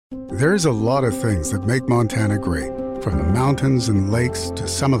There's a lot of things that make Montana great, from the mountains and lakes to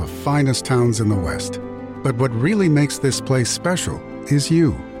some of the finest towns in the West. But what really makes this place special is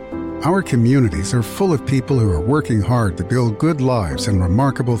you. Our communities are full of people who are working hard to build good lives and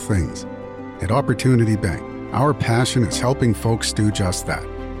remarkable things. At Opportunity Bank, our passion is helping folks do just that.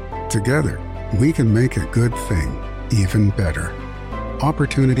 Together, we can make a good thing even better.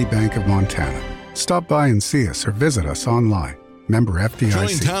 Opportunity Bank of Montana. Stop by and see us or visit us online. Member FDIC.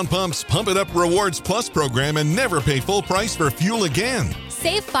 Join Town Pump's Pump It Up Rewards Plus program and never pay full price for fuel again.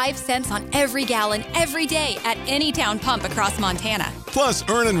 Save 5 cents on every gallon every day at any Town Pump across Montana. Plus,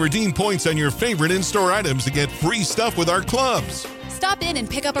 earn and redeem points on your favorite in-store items to get free stuff with our clubs. Stop in and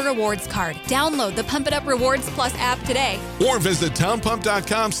pick up a rewards card. Download the Pump It Up Rewards Plus app today. Or visit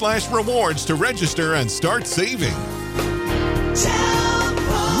townpump.com/rewards to register and start saving. Town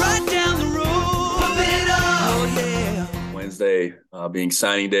Pump. Right down the road. Pump it up. Oh, yeah. Wednesday being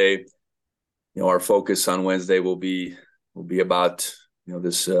signing day, our focus on Wednesday will be about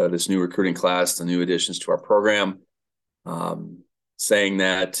this new recruiting class, the new additions to our program. Saying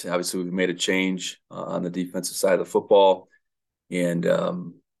that, obviously we've made a change on the defensive side of the football, and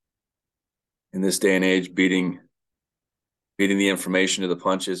in this day and age, beating the information to the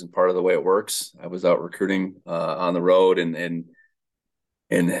punch isn't part of the way it works. I was out recruiting on the road, and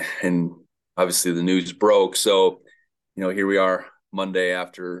obviously the news broke. So, here we are Monday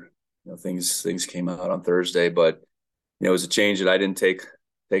after things came out on Thursday, but it was a change that I didn't take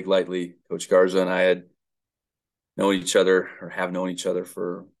lightly. Coach Garza and I had known each other, or have known each other,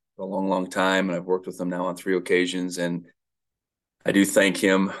 for a long, long time, and I've worked with him now on 3 occasions, and I do thank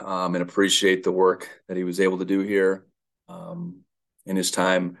him and appreciate the work that he was able to do here in his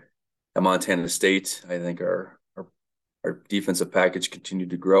time at Montana State. I think our defensive package continued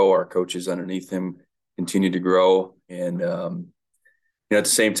to grow. Our coaches underneath him continued to grow, and at the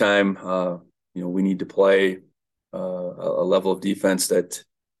same time, we need to play a level of defense that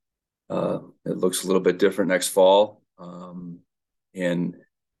it looks a little bit different next fall, and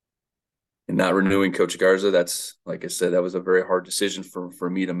not renewing Coach Garza. That's, like I said, that was a very hard decision for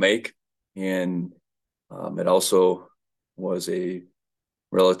me to make, and it also was a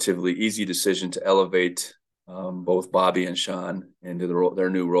relatively easy decision to elevate both Bobby and Shawn into their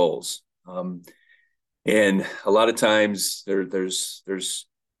new roles. And a lot of times there's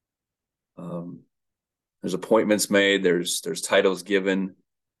appointments made, there's titles given,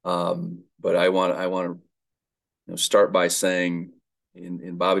 but I want to start by saying,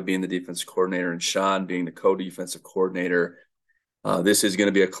 in Bobby being the defensive coordinator and Shawn being the co-defensive coordinator, this is going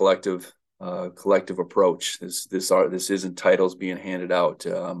to be a collective approach. This isn't titles being handed out.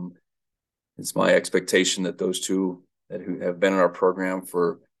 It's my expectation that those two who have been in our program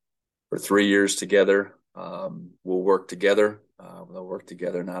for 3 years together will work together. They'll work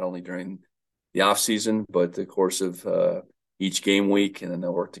together not only during the off season, but the course of each game week, and then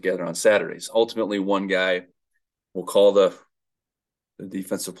they'll work together on Saturdays. Ultimately, one guy will call the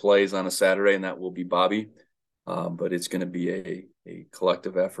defensive plays on a Saturday, and that will be Bobby. But it's going to be a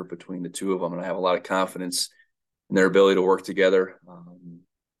collective effort between the two of them, and I have a lot of confidence in their ability to work together.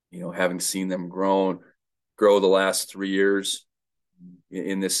 Having seen them grow the last 3 years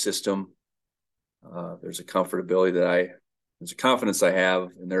in this system, there's a confidence I have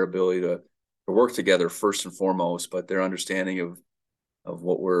in their ability to work together first and foremost, but their understanding of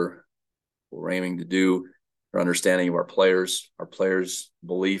what we're aiming to do, their understanding of our players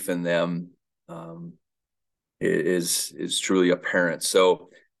belief in them is truly apparent. So,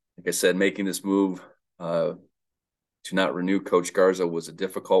 like I said, making this move to not renew Coach Garza was a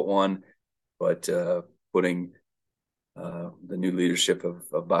difficult one, but putting the new leadership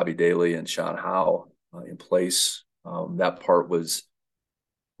of Bobby Daly and Shawn Howe in place, that part was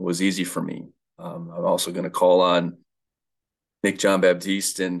easy for me. I'm also going to call on Nick John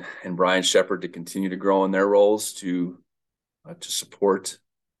Baptiste and Brian Shepard to continue to grow in their roles to support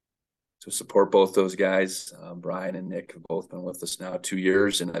both those guys. Brian and Nick have both been with us now 2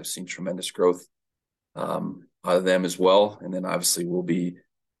 years, and I've seen tremendous growth out of them as well. And then obviously we'll be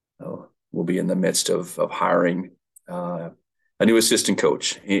in the midst of hiring a new assistant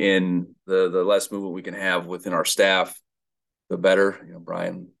coach. In the less movement we can have within our staff, the better.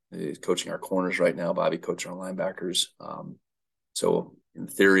 Brian is coaching our corners right now, Bobby coaching our linebackers. So in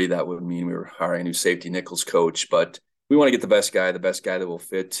theory, that would mean we were hiring a new safety nickels coach, but we want to get the best guy that will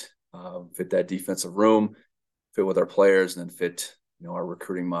fit that defensive room, fit with our players, and then fit our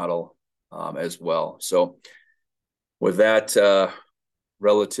recruiting model as well. So with that,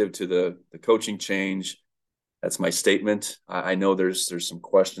 relative to the coaching change, that's my statement. I know there's some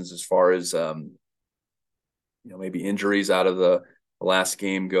questions as far as maybe injuries out of the last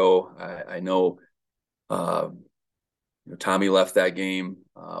game go. I know, Tommy left that game,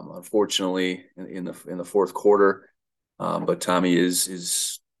 unfortunately, in the fourth quarter. But Tommy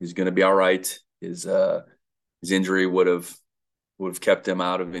is going to be all right. His injury would have kept him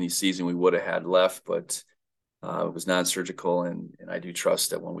out of any season we would have had left, but it was non-surgical, and I do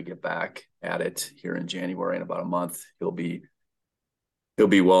trust that when we get back at it here in January in about a month, he'll be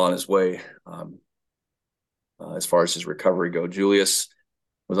well on his way. As far as his recovery go, Julius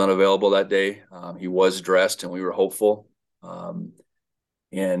was unavailable that day. He was dressed, and we were hopeful.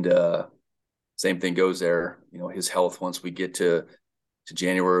 Same thing goes there. His health once we get to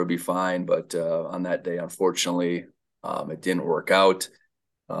January will be fine, but on that day, unfortunately, it didn't work out.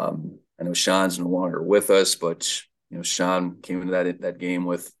 I know Shawn's no longer with us, but Shawn came into that game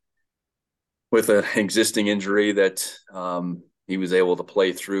with an existing injury that he was able to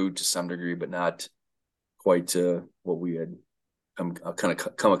play through to some degree, but not quite what we had come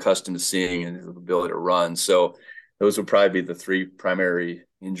accustomed to seeing, and his ability to run. So those would probably be the three primary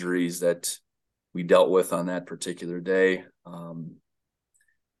injuries that we dealt with on that particular day.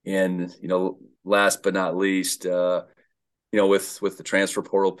 Last but not least, with the transfer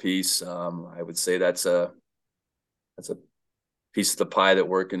portal piece, I would say that's a piece of the pie that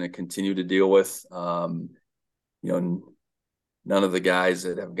we're going to continue to deal with. None of the guys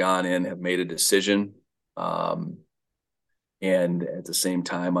that have gone in have made a decision. And at the same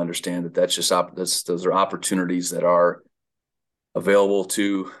time, understand that those are opportunities that are available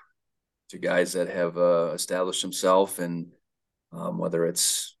to guys that have established themselves, and whether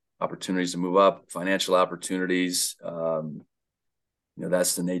it's opportunities to move up, financial opportunities,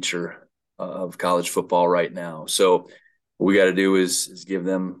 that's the nature of college football right now. So what we got to do is give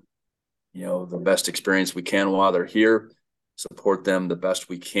them, the best experience we can while they're here, support them the best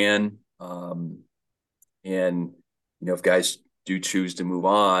we can. If guys do choose to move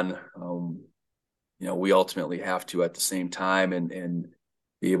on, we ultimately have to at the same time and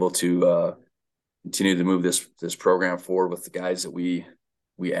be able to continue to move this program forward with the guys that we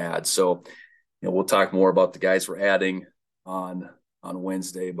add. So, we'll talk more about the guys we're adding on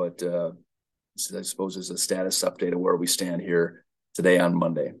Wednesday, but I suppose there's a status update of where we stand here today on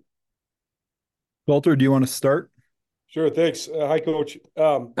Monday. Walter, do you want to start? Sure, thanks. Hi, Coach.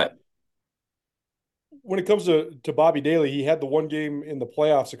 Hi. When it comes to Bobby Daly, he had the one game in the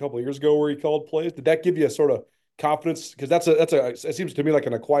playoffs a couple of years ago where he called plays. Did that give you a sort of confidence? Because it seems to me like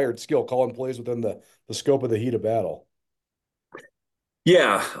an acquired skill, calling plays within the scope of the heat of battle.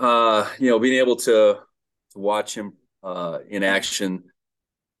 Yeah, being able to watch him in action,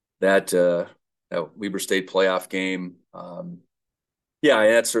 that Weber State playoff game,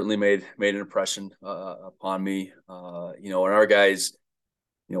 that certainly made an impression upon me. And our guys,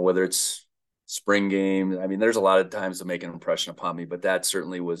 whether it's spring game, I mean, there's a lot of times to make an impression upon me, but that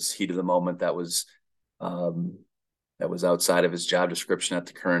certainly was heat of the moment. That was outside of his job description at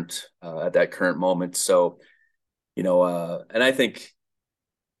that current moment. So, and I think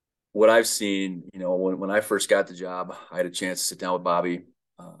what I've seen, when I first got the job, I had a chance to sit down with Bobby,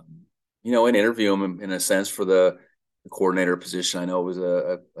 and interview him in a sense for the coordinator position. I know it was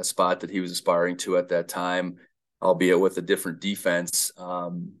a spot that he was aspiring to at that time, albeit with a different defense.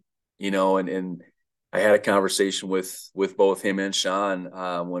 And I had a conversation with both him and Shawn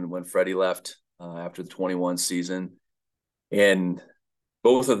when Freddie left after the 21 season, and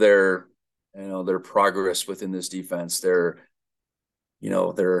both of their progress within this defense, their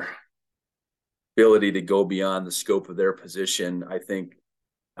ability to go beyond the scope of their position. I think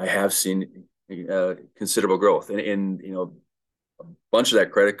I have seen considerable growth, and a bunch of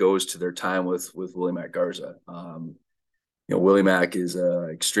that credit goes to their time with Willie Mack Garza. Willie Mack is an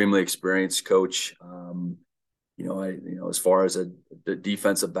extremely experienced coach. As far as the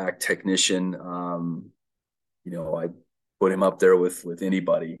defensive back technician, I put him up there with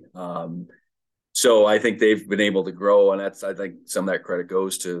anybody. So I think they've been able to grow, and I think some of that credit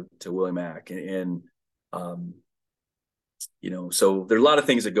goes to Willie Mack. And so there are a lot of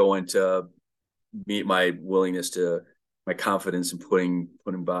things that go into my confidence in putting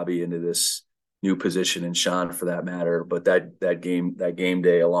Bobby into this new position, and Shawn for that matter. But that game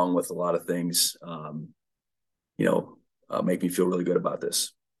day, along with a lot of things, make me feel really good about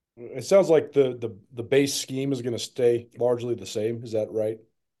this. It sounds like the base scheme is going to stay largely the same. Is that right?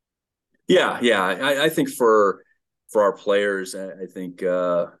 Yeah. I think for our players, I think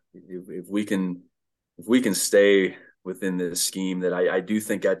if we can stay within this scheme, that I do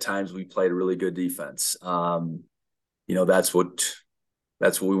think at times we played a really good defense.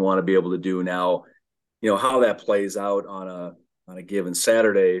 That's what we want to be able to do now. How that plays out on a given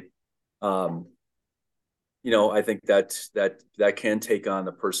Saturday, I think that can take on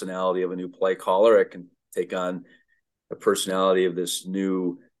the personality of a new play caller. It can take on the personality of this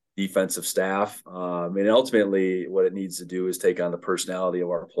new defensive staff. And ultimately what it needs to do is take on the personality of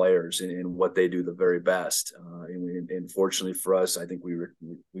our players and what they do the very best. And fortunately for us, I think we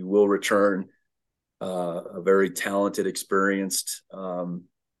will return a very talented, experienced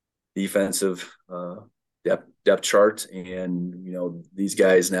defensive depth chart. And, these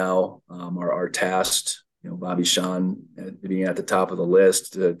guys now are tasked, Bobby, Shawn being at the top of the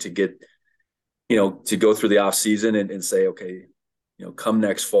list to get, to go through the off season and say, okay, come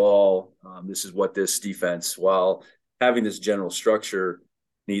next fall, this is what this defense, while having this general structure,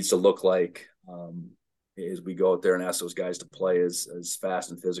 needs to look like as we go out there and ask those guys to play as fast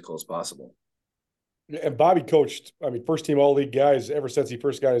and physical as possible. And Bobby coached, first team all league guys ever since he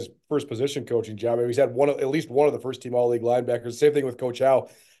first got his first position coaching job. He's had at least one of the first team all league linebackers. Same thing with Coach Howe.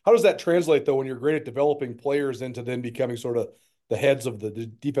 How does that translate though when you're great at developing players into then becoming sort of the heads of the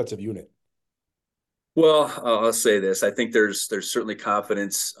defensive unit? Well, I'll say this. I think there's certainly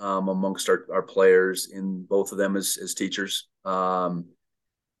confidence amongst our players in both of them as teachers.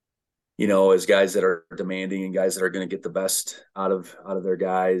 As guys that are demanding and guys that are going to get the best out of their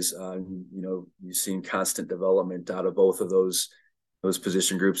guys. You've seen constant development out of both of those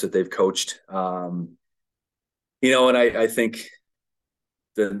position groups that they've coached. And I think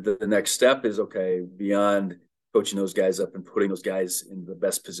the next step is, okay, beyond coaching those guys up and putting those guys in the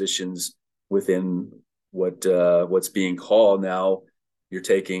best positions within what's being called. Now you're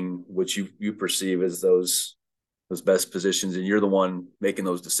taking what you perceive as those best positions, and you're the one making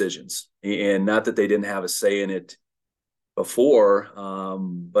those decisions. And not that they didn't have a say in it before,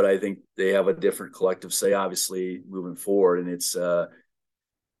 but I think they have a different collective say, obviously, moving forward. And it's,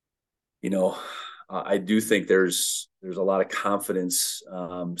 I do think there's a lot of confidence,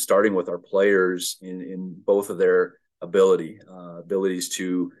 starting with our players in both of their abilities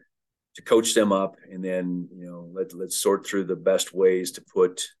to coach them up, and then let's sort through the best ways to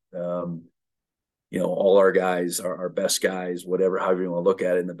put all our guys, our best guys, however you want to look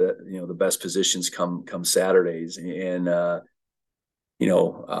at it, in the best positions come Saturdays. And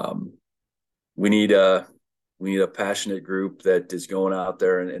we need a passionate group that is going out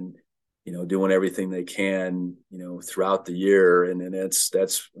there and doing everything they can throughout the year. And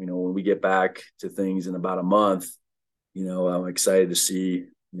that's when we get back to things in about a month, I'm excited to see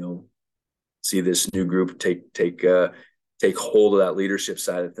this new group take hold of that leadership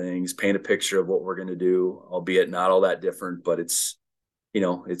side of things, paint a picture of what we're going to do, albeit not all that different, but it's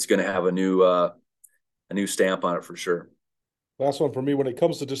going to have a new stamp on it for sure. Last one for me, when it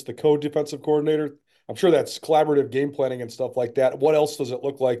comes to just the co-defensive coordinator, I'm sure that's collaborative game planning and stuff like that. What else does it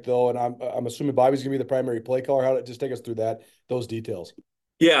look like though? And I'm assuming Bobby's going to be the primary play caller. How to just take us through those details?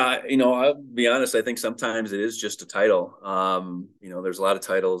 Yeah, I'll be honest. I think sometimes it is just a title. There's a lot of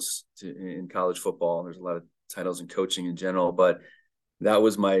titles in college football. There's a lot of titles in coaching in general, but that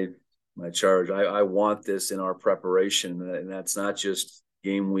was my charge. I want this in our preparation, and that's not just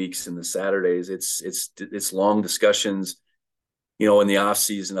game weeks and the Saturdays. It's long discussions, in the off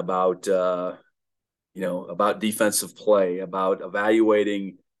season about defensive play, about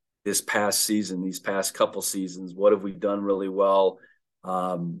evaluating this past season, these past couple seasons. What have we done really well?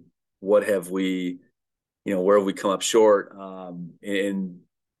 What have we, where have we come up short? And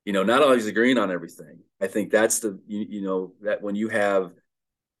not always agreeing on everything. I think that's that when you have a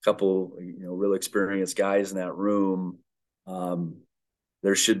couple, real experienced guys in that room,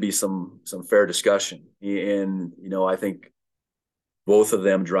 there should be some fair discussion. And, I think both of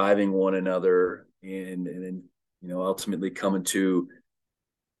them driving one another and ultimately coming to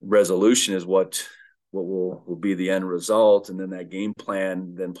resolution is what will be the end result. And then that game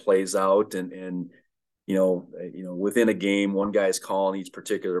plan then plays out and within a game, one guy's calling each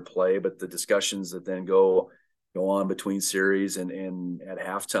particular play, but the discussions that then go on between series and at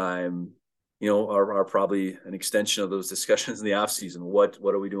halftime, are probably an extension of those discussions in the off season. What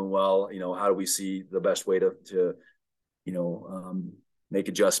are we doing well? How do we see the best way to make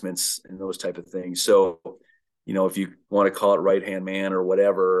adjustments and those type of things. So, if you want to call it right-hand man or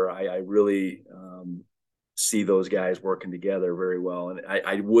whatever, I really see those guys working together very well. And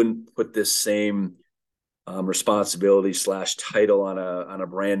I wouldn't put this same responsibility / title on a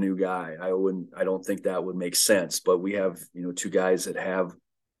brand new guy. I don't think that would make sense, but we have, two guys that have,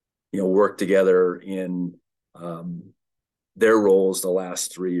 worked together in their roles the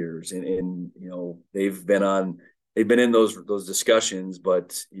last 3 years. And they've been in those discussions,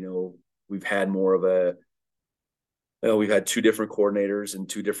 but, we've had more of we've had two different coordinators and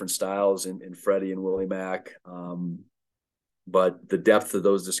two different styles in Freddie and Willie Mack. but the depth of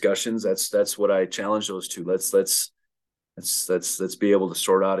those discussions, that's what I challenge those two. Let's be able to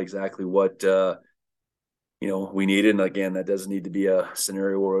sort out exactly what we needed. And again, that doesn't need to be a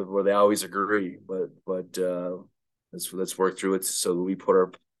scenario where they always agree, but let's work through it so that we put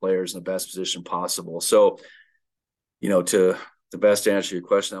our players in the best position possible. So, to the best answer your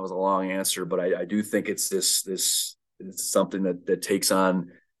question, that was a long answer, but I do think it's it's something that takes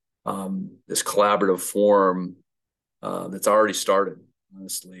on this collaborative form that's already started,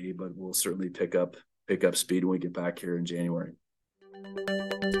 honestly, but we'll certainly pick up speed when we get back here in January.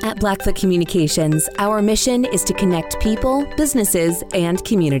 At Blackfoot Communications, our mission is to connect people, businesses, and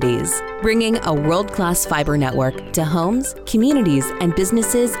communities, bringing a world-class fiber network to homes, communities, and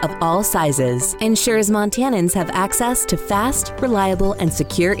businesses of all sizes. Ensures Montanans have access to fast, reliable, and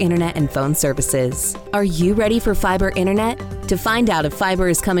secure internet and phone services. Are you ready for fiber internet? To find out if fiber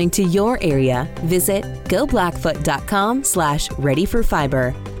is coming to your area, visit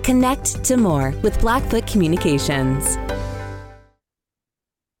goblackfoot.com/readyforfiber. Connect to more with Blackfoot Communications.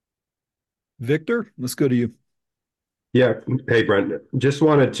 Victor, let's go to you. Yeah. Hey, Brent. Just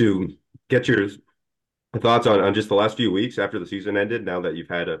wanted to get your thoughts on just the last few weeks after the season ended, now that you've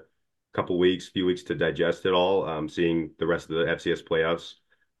had a few weeks to digest it all, seeing the rest of the FCS playoffs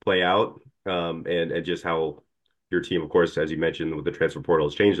play out, and just how your team, of course, as you mentioned, with the transfer portal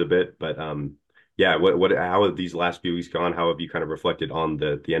has changed a bit. But how have these last few weeks gone? How have you kind of reflected on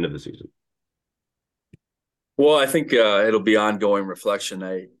the end of the season? Well, I think it'll be ongoing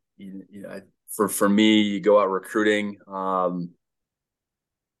reflection. For me, you go out recruiting.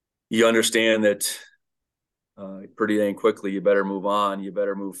 You understand that pretty dang quickly. You better move on. You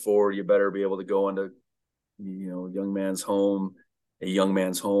better move forward. You better be able to go into a young man's home,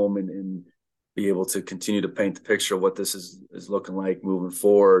 and be able to continue to paint the picture of what this is looking like moving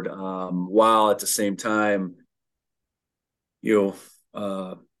forward. While at the same time,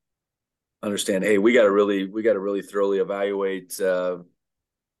 understand, hey, we got to really thoroughly evaluate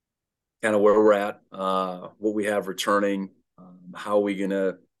kind of where we're at, what we have returning, how are we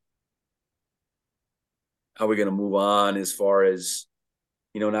gonna move on as far as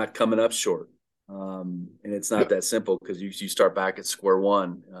not coming up short. And it's not that simple, because you start back at square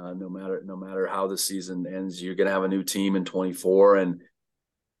one. No matter how the season ends, you're gonna have a new team in 24, and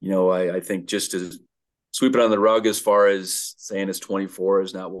I think just to sweep it on the rug as far as saying it's 24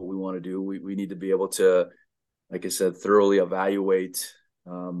 is not what we want to do. We need to be able to, like I said, thoroughly evaluate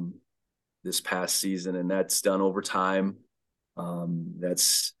this past season, and that's done over time.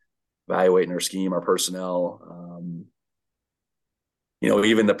 That's evaluating our scheme, our personnel,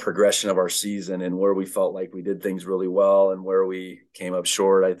 even the progression of our season and where we felt like we did things really well and where we came up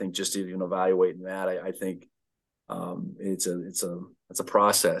short. I think just even evaluating that, I think it's a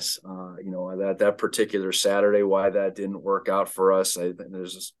process. That particular Saturday, why that didn't work out for us, I think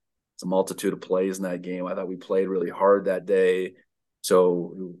there's a multitude of plays in that game. I thought we played really hard that day.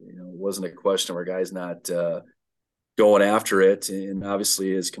 So, it wasn't a question of our guys not going after it. And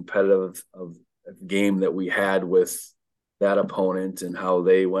obviously, as competitive of a game that we had with that opponent and how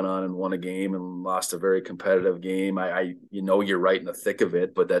they went on and won a game and lost a very competitive game, you're right in the thick of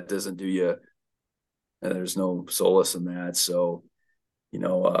it, but that doesn't do you. There's no solace in that. So,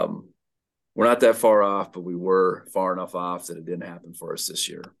 we're not that far off, but we were far enough off that it didn't happen for us this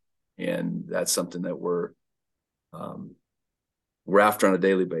year. And that's something that we're after on a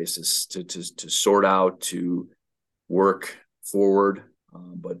daily basis to sort out, to work forward,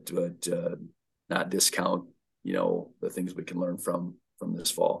 but not discount, the things we can learn from this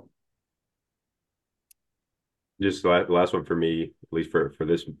fall. Just the last one for me, at least for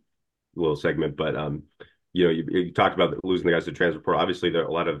this little segment, but you talked about losing the guys to transfer portal. Obviously, there are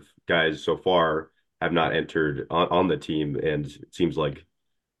a lot of guys so far have not entered on the team, and it seems like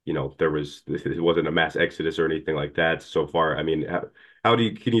it wasn't a mass exodus or anything like that so far. I mean,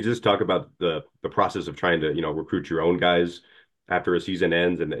 can you just talk about the process of trying to, recruit your own guys after a season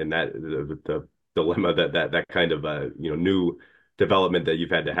ends, and that the dilemma that kind of new development that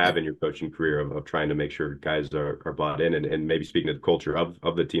you've had to have in your coaching career of trying to make sure guys are bought in, and maybe speaking to the culture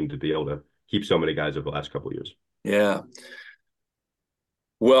of the team to be able to keep so many guys over the last couple of years? Yeah.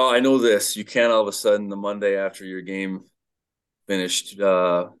 Well, I know this. You can't all of a sudden the Monday after your game finished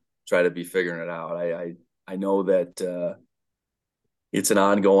try to be figuring it out. I know that it's an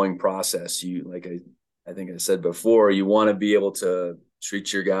ongoing process. I think I said before, you want to be able to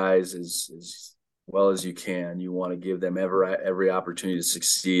treat your guys as well as you can. You want to give them every opportunity to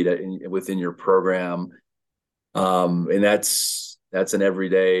succeed within your program, and that's an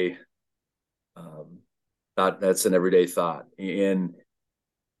everyday thought. That's an everyday thought, and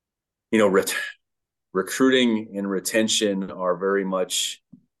recruiting and retention are very much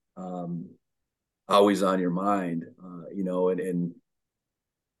always on your mind, and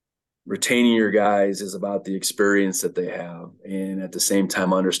retaining your guys is about the experience that they have, and at the same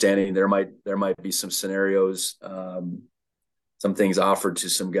time understanding there might be some scenarios, some things offered to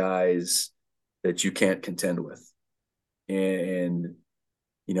some guys that you can't contend with, and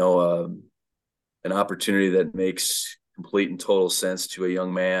an opportunity that makes complete and total sense to a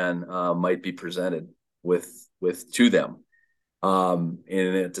young man might be presented with to them, and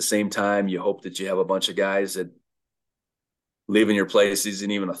at the same time you hope that you have a bunch of guys that leaving your place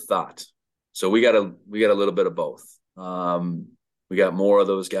isn't even a thought. So we got a little bit of both. We got more of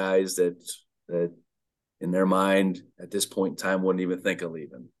those guys that in their mind at this point in time wouldn't even think of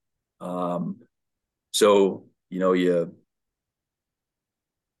leaving. So you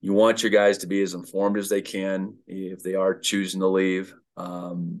want your guys to be as informed as they can if they are choosing to leave,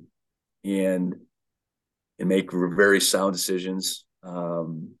 and make very sound decisions,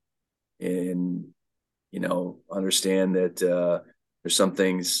 and understand that there's some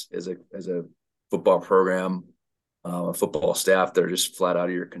things as a football program, a football staff that are just flat out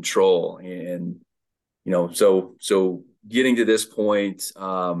of your control. And so getting to this point,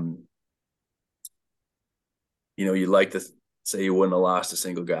 you'd like to say you wouldn't have lost a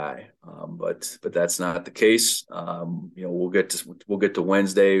single guy, but that's not the case. We'll get to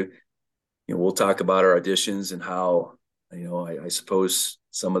Wednesday. We'll talk about our additions and how I suppose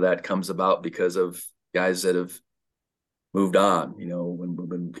some of that comes about because of guys that have moved on.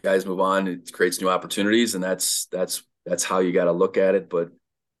 When guys move on, it creates new opportunities, and that's how you got to look at it. But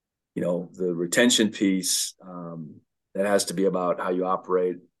the retention piece, that has to be about how you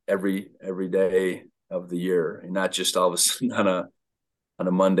operate every day of the year, and not just all of a sudden on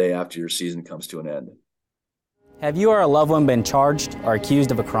a Monday after your season comes to an end. Have you or a loved one been charged or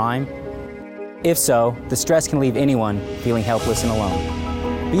accused of a crime? If so, the stress can leave anyone feeling helpless and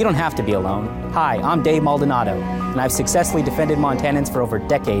alone. But you don't have to be alone. Hi, I'm Dave Maldonado, and I've successfully defended Montanans for over a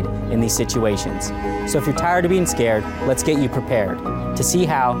decade in these situations. So if you're tired of being scared, let's get you prepared. To see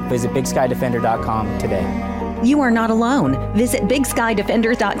how, visit BigSkyDefender.com today. You are not alone. Visit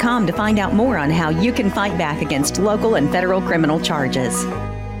BigSkyDefender.com to find out more on how you can fight back against local and federal criminal charges.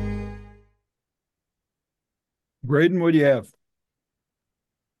 Braden, what do you have?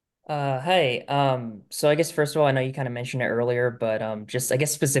 Hey, so I guess first of all, I know you kind of mentioned it earlier, but just I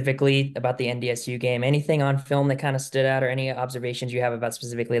guess specifically about the NDSU game, anything on film that kind of stood out or any observations you have about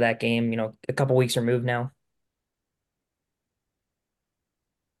specifically that game, a couple weeks removed now?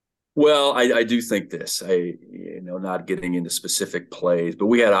 Well, I do think this, not getting into specific plays, but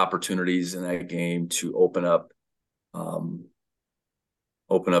we had opportunities in that game to open up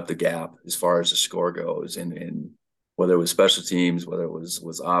the gap as far as the score goes, and whether it was special teams, whether it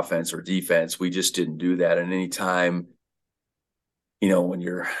was offense or defense, we just didn't do that. And any time, when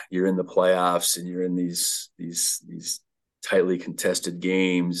you're in the playoffs and you're in these tightly contested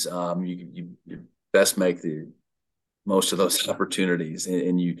games, you best make the most of those opportunities.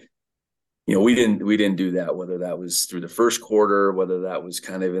 And we didn't do that, whether that was through the first quarter, whether that was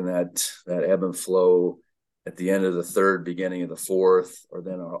kind of in that ebb and flow at the end of the third, beginning of the fourth, or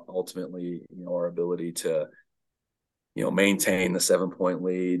then ultimately, our ability to maintain the 7-point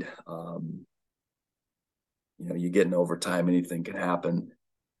lead. You get in overtime, anything can happen.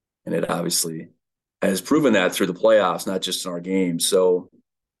 And it obviously has proven that through the playoffs, not just in our games. So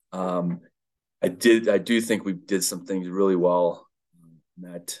I do think we did some things really well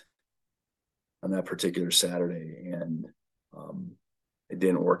on that particular Saturday, and it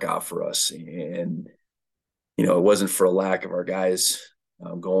didn't work out for us. And, it wasn't for a lack of our guys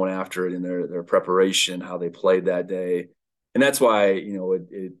going after it in their preparation, how they played that day. And that's why,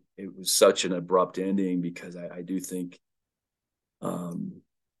 it was such an abrupt ending, because I do think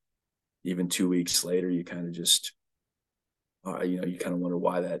even 2 weeks later, you kind of just, you kind of wonder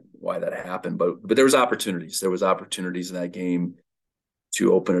why that happened. But there was opportunities. There was opportunities in that game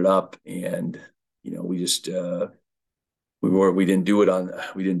to open it up. And, we just, we didn't do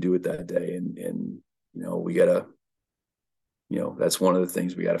it that day. And we gotta, that's one of the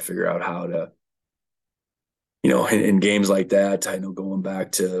things we got to figure out how to, in games like that. I know going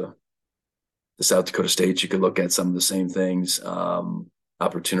back to the South Dakota State, you could look at some of the same things,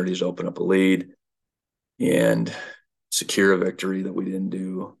 opportunities to open up a lead and secure a victory that we didn't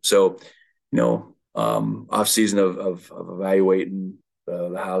do. So, off season of evaluating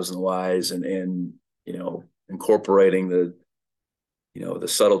the hows and the whys, and incorporating the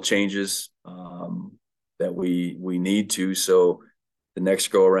subtle changes that we need to, so the next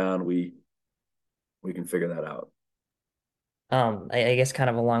go around we can figure that out. I guess kind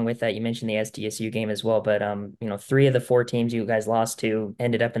of along with that, you mentioned the SDSU game as well, but 3 of the 4 teams you guys lost to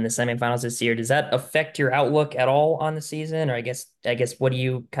ended up in the semifinals this year. Does that affect your outlook at all on the season? Or I guess what do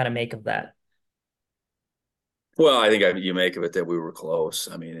you kind of make of that? Well, I think you make of it that we were close.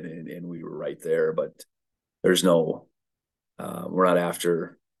 I mean, and we were right there, but there's no, we're not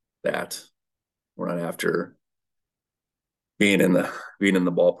after that. We're not after being in the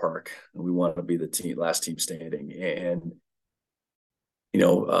ballpark. We want to be the last team standing. And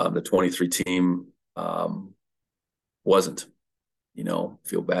the 23 team wasn't.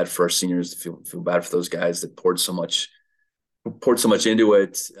 Feel bad for our seniors. Feel bad for those guys that poured so much into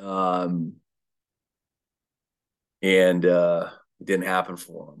it, and it didn't happen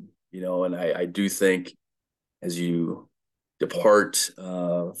for them. And I do think as you depart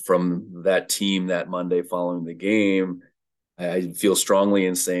from that team that Monday following the game, I feel strongly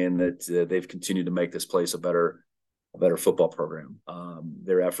in saying that they've continued to make this place a better football program.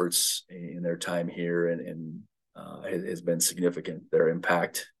 Their efforts in their time here and has been significant. Their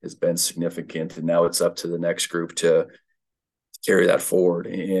impact has been significant, and now it's up to the next group to carry that forward.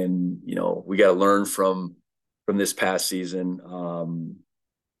 And we got to learn from this past season,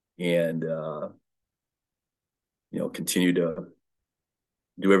 and continue to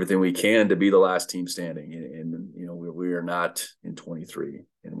do everything we can to be the last team standing. And we are not in 23,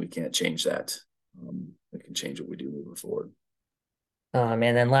 and we can't change that. We can change what we do moving forward. And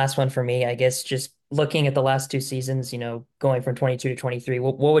then last one for me, I guess, just looking at the last 2 seasons, going from 22 to 23,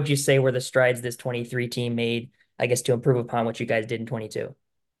 what would you say were the strides this 23 team made, I guess, to improve upon what you guys did in 22?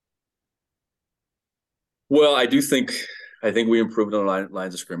 Well, I think we improved on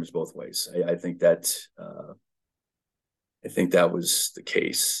lines of scrimmage both ways. I think that was the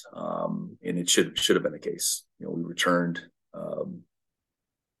case, and it should have been the case. We returned a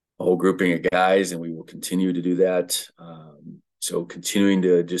whole grouping of guys, and we will continue to do that. So continuing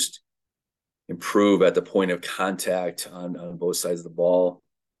to just improve at the point of contact on both sides of the ball,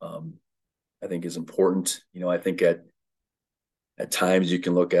 I think is important. I think at times you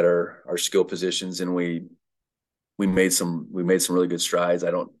can look at our skill positions, and we made some really good strides.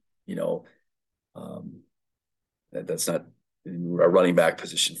 I don't, that's not our running back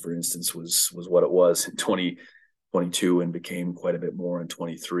position, for instance, was what it was in 2022 and became quite a bit more in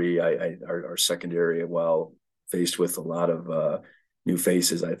 23. Our secondary, while faced with a lot of new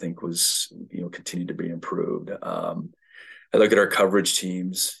faces, I think was, continued to be improved. I look at our coverage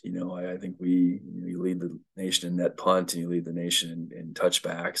teams, I think you lead the nation in net punt and you lead the nation in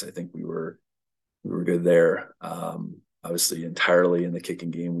touchbacks. I think we were good there. Obviously entirely in the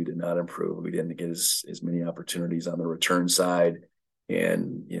kicking game, we did not improve. We didn't get as many opportunities on the return side.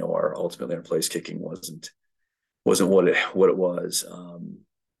 And, our ultimately our place kicking wasn't what it was.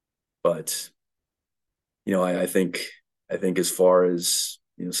 But I think as far as,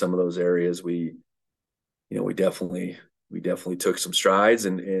 some of those areas, we definitely took some strides,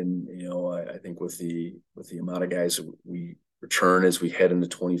 and I think with the amount of guys that we return as we head into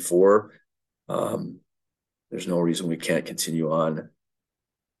 24, there's no reason we can't continue on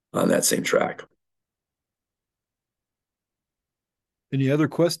that same track. Any other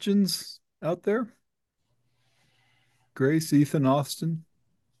questions out there? Grace, Ethan, Austin?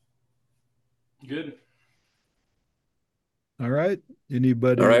 Good. All right.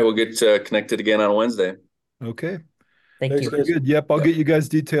 Anybody? All right. We'll get connected again on Wednesday. Okay. Thanks, you. Good. Yep. I'll get you guys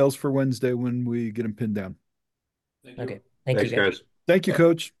details for Wednesday when we get them pinned down. Okay. Thanks, you guys. Thank you,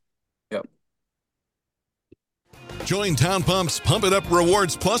 Coach. Yep. Join Town Pump's Pump It Up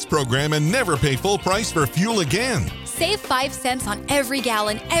Rewards Plus program and never pay full price for fuel again. Save 5 cents on every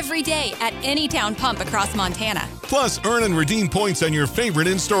gallon every day at any Town Pump across Montana. Plus, earn and redeem points on your favorite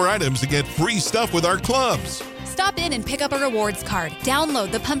in-store items to get free stuff with our clubs. Stop in and pick up a rewards card.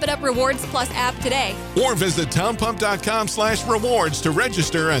 Download the Pump It Up Rewards Plus app today. Or visit townpump.com/rewards to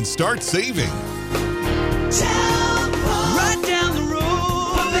register and start saving. Town Pump. Right down